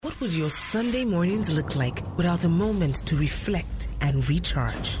would your Sunday mornings look like without a moment to reflect and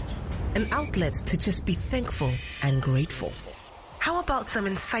recharge? An outlet to just be thankful and grateful. How about some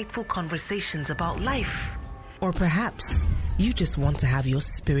insightful conversations about life? Or perhaps you just want to have your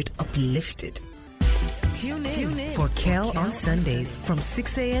spirit uplifted. Tune in for Kel on Sunday from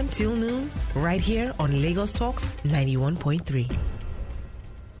 6 a.m. till noon, right here on Lagos Talks 91.3.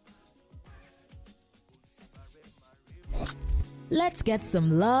 Let's get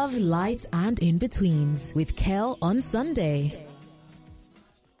some love, light, and in-betweens with Kel on Sunday.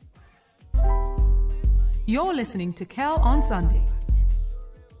 You're listening to Kel on Sunday.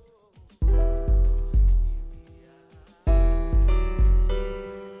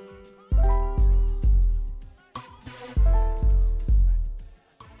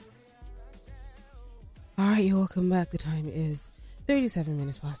 All right, you're welcome back. The time is 37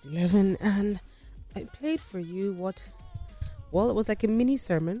 minutes past 11, and I played for you it was like a mini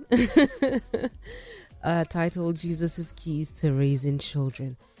sermon titled Jesus' Keys to Raising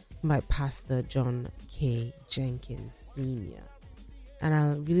Children by Pastor John K. Jenkins Sr. And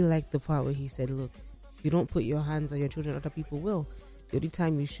I really like the part where he said, look, if you don't put your hands on your children, other people will. The only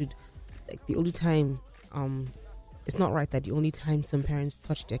time it's not right that the only time some parents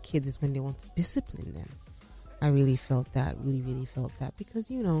touch their kids is when they want to discipline them. I really felt that, really felt that,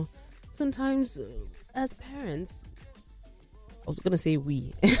 because, sometimes as parents, I was going to say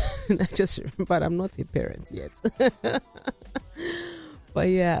we, but I'm not a parent yet. But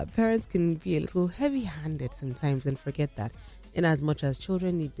yeah, parents can be a little heavy-handed sometimes and forget that. In as much as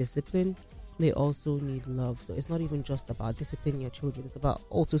children need discipline, they also need love. So it's not even just about disciplining your children. It's about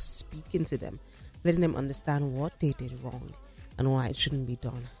also speaking to them, letting them understand what they did wrong and why it shouldn't be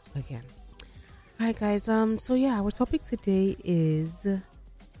done again. All right, guys. So yeah, our topic today is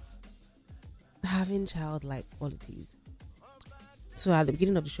having childlike qualities. So at the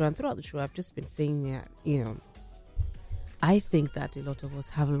beginning of the show and throughout the show, I've just been saying that, I think that a lot of us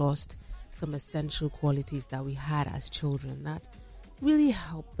have lost some essential qualities that we had as children that really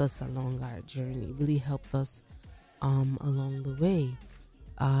helped us along our journey, really helped us along the way.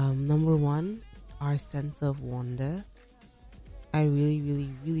 Number one, our sense of wonder. I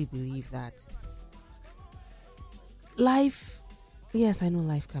really believe that life, yes, I know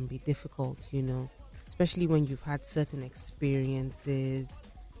life can be difficult, especially when you've had certain experiences.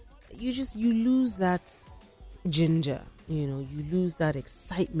 You lose that ginger, you lose that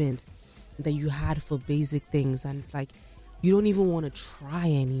excitement that you had for basic things, and it's like you don't even want to try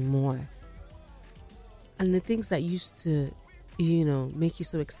anymore. And the things that used to make you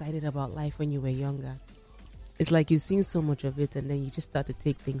so excited about life when you were younger, it's like you've seen so much of it, and then you just start to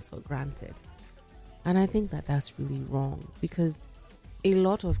take things for granted. And I think that that's really wrong, because a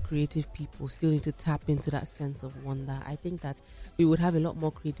lot of creative people still need to tap into that sense of wonder. I think that we would have a lot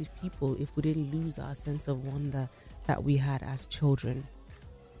more creative people if we didn't lose our sense of wonder that we had as children.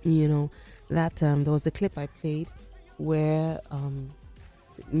 There was a clip I played where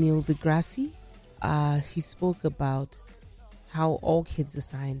Neil deGrasse, he spoke about how all kids are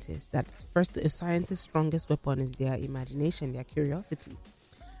scientists. That first, a scientist's strongest weapon is their imagination, their curiosity.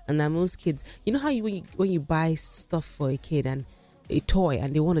 And that most kids, how when you buy stuff for a kid and a toy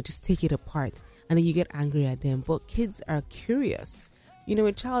and they want to just take it apart and then you get angry at them, but kids are curious.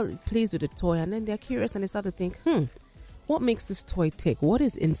 A child plays with a toy and then they're curious and they start to think, what makes this toy tick? What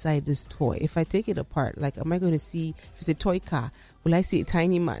is inside this toy? If I take it apart, am I going to see, if it's a toy car, will I see a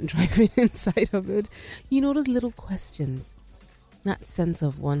tiny man driving inside of it? Those little questions, that sense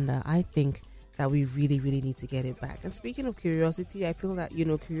of wonder, I think that we really need to get it back. And speaking of curiosity, I feel that,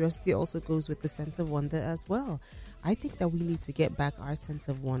 curiosity also goes with the sense of wonder as well. I think that we need to get back our sense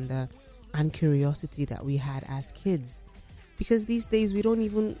of wonder and curiosity that we had as kids. Because these days we don't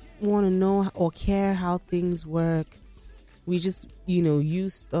even want to know or care how things work. We just,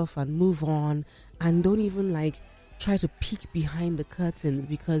 use stuff and move on and don't even try to peek behind the curtains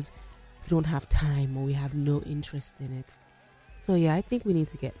because we don't have time or we have no interest in it. So yeah, I think we need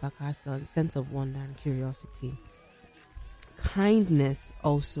to get back our sense of wonder and curiosity. Kindness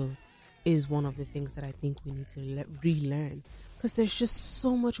also is one of the things that I think we need to relearn, because there's just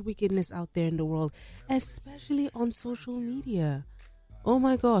so much wickedness out there in the world, especially on social media. Oh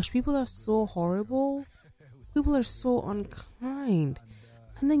my gosh, people are so horrible. People are so unkind.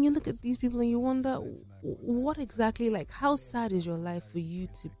 And then you look at these people and you wonder, what exactly, how sad is your life for you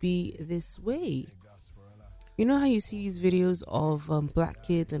to be this way? You know how you see these videos of black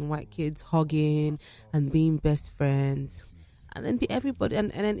kids and white kids hugging and being best friends, and then everybody, and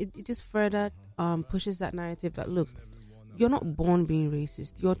then it just further pushes that narrative that, look, you're not born being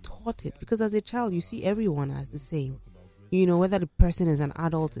racist, you're taught it, because as a child you see everyone as the same. whether the person is an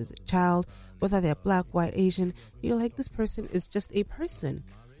adult, is a child, whether they're black, white, Asian, you're like, this person is just a person.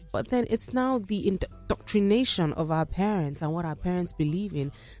 But then it's now the indoctrination of our parents and what our parents believe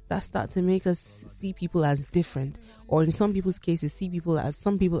in that start to make us see people as different, or in some people's cases, see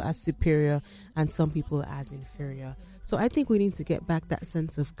some people as superior and some people as inferior. So I think we need to get back that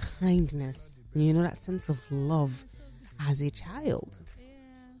sense of kindness, that sense of love as a child.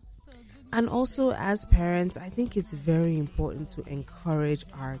 And also as parents, I think it's very important to encourage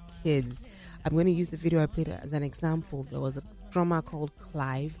our kids. I'm going to use the video I played as an example. There was a drummer called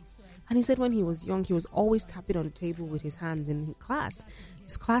Clive, and he said when he was young, he was always tapping on the table with his hands in class.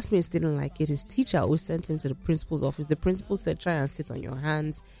 His classmates didn't like it. His teacher always sent him to the principal's office. The principal said, try and sit on your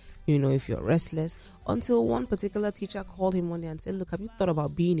hands, if you're restless. Until one particular teacher called him one day and said, look, have you thought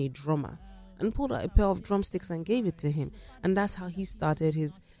about being a drummer? And pulled out a pair of drumsticks and gave it to him. And that's how he started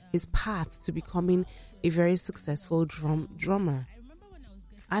his path to becoming a very successful drummer.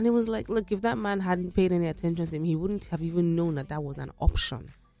 And it was like, look, if that man hadn't paid any attention to him, he wouldn't have even known that was an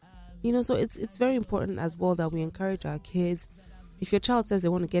option. So it's very important as well that we encourage our kids. If your child says they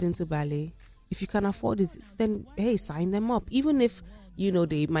want to get into ballet, if you can afford it, then hey, sign them up. Even if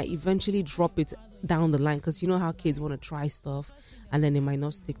they might eventually drop it down the line, because how kids want to try stuff and then they might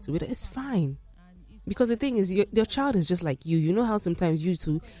not stick to it. It's fine, because the thing is, your child is just like you. You know how sometimes you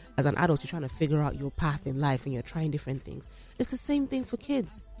too, as an adult, you're trying to figure out your path in life and you're trying different things. It's the same thing for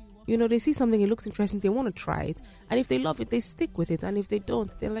kids. They see something, it looks interesting, they want to try it, and if they love it, they stick with it, and if they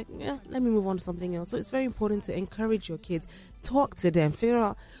don't, they're like, yeah, let me move on to something else. So it's very important to encourage your kids, talk to them, figure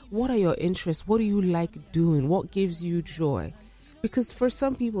out what are your interests, what do you like doing, what gives you joy. Because for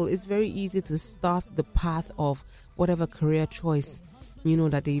some people, it's very easy to start the path of whatever career choice,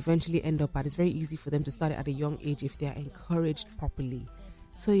 that they eventually end up at. It's very easy for them to start it at a young age if they are encouraged properly.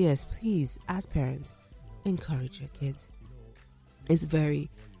 So yes, please, as parents, encourage your kids. It's very,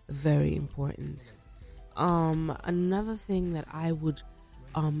 very important. Another thing that I would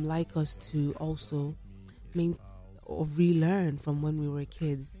like us to also or relearn from when we were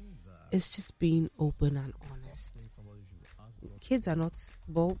kids is just being open and honest. Kids are not,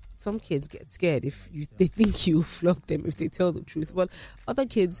 some kids get scared if they think you flog them if they tell the truth. But other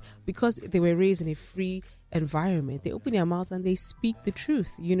kids, because they were raised in a free environment, they open their mouths and they speak the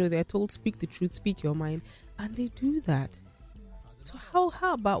truth. They're told, speak the truth, speak your mind, and they do that. So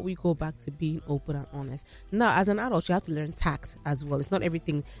how about we go back to being open and honest? Now, as an adult, you have to learn tact as well. It's not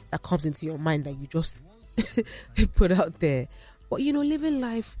everything that comes into your mind that you just put out there. But, living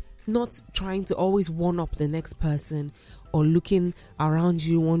life, not trying to always one-up the next person or looking around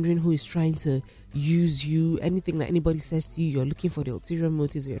you, wondering who is trying to use you. Anything that anybody says to you, you're looking for the ulterior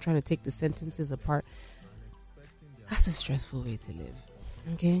motives, or you're trying to take the sentences apart. That's a stressful way to live.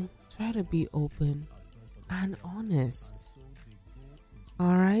 Okay? Try to be open and honest.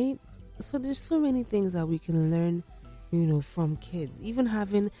 All right? So there's so many things that we can learn, from kids. Even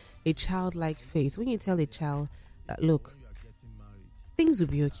having a childlike faith. When you tell a child that, look, things will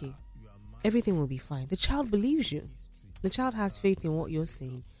be okay, everything will be fine, the child believes you. The child has faith in what you're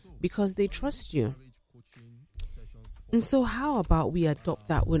saying because they trust you. And so how about we adopt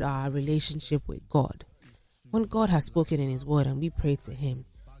that with our relationship with God? When God has spoken in his word and we pray to him,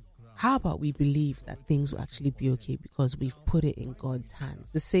 how about we believe that things will actually be okay because we've put it in God's hands?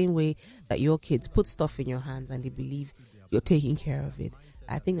 The same way that your kids put stuff in your hands and they believe you're taking care of it.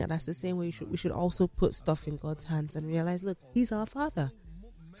 I think that's the same way we should also put stuff in God's hands and realize, look, he's our Father.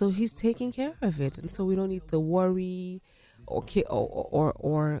 So he's taking care of it. And so we don't need to worry or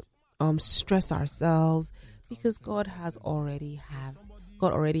stress ourselves, because God already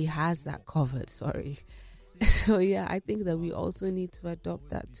has that covered. Sorry. So yeah, I think that we also need to adopt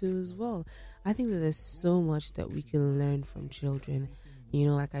that too as well. I think that there's so much that we can learn from children.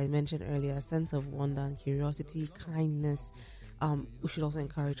 Like I mentioned earlier, a sense of wonder and curiosity, kindness. We should also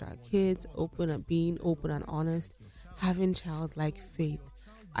encourage our kids, being open and honest, having childlike faith.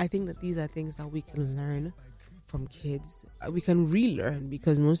 I think that these are things that we can learn from kids. We can relearn,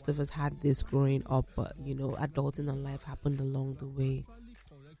 because most of us had this growing up, but adulting and life happened along the way,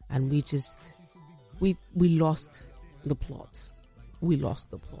 and we lost the plot.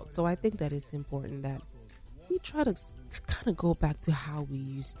 So I think that it's important that we try to kind of go back to how we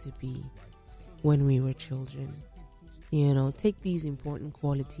used to be when we were children. Take these important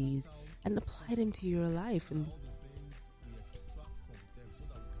qualities and apply them to your life, and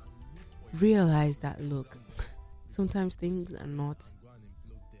realize that, look, sometimes things are not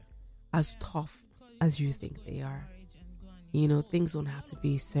as tough as you think they are. Things don't have to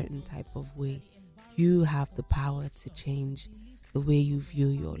be a certain type of way. You have the power to change the way you view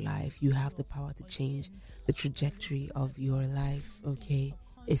your life. You have the power to change the trajectory of your life, okay?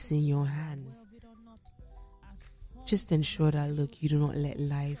 It's in your hands. Just ensure that, look, you do not let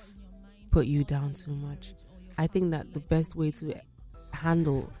life put you down too much. I think that the best way to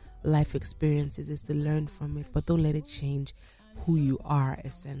handle life experiences is to learn from it, but don't let it change who you are,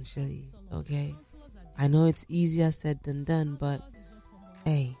 essentially, okay? I know it's easier said than done, but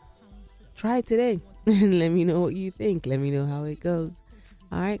hey, try it today and let me know what you think. Let me know how it goes.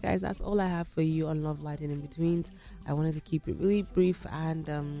 All right, guys, that's all I have for you on Love, Light, and In-Betweens. I wanted to keep it really brief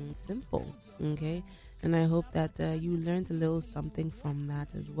and simple, okay? And I hope that you learned a little something from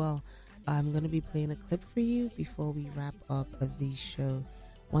that as well. I'm going to be playing a clip for you before we wrap up the show.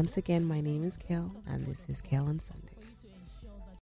 Once again, my name is Kel, and this is Kel on Sunday.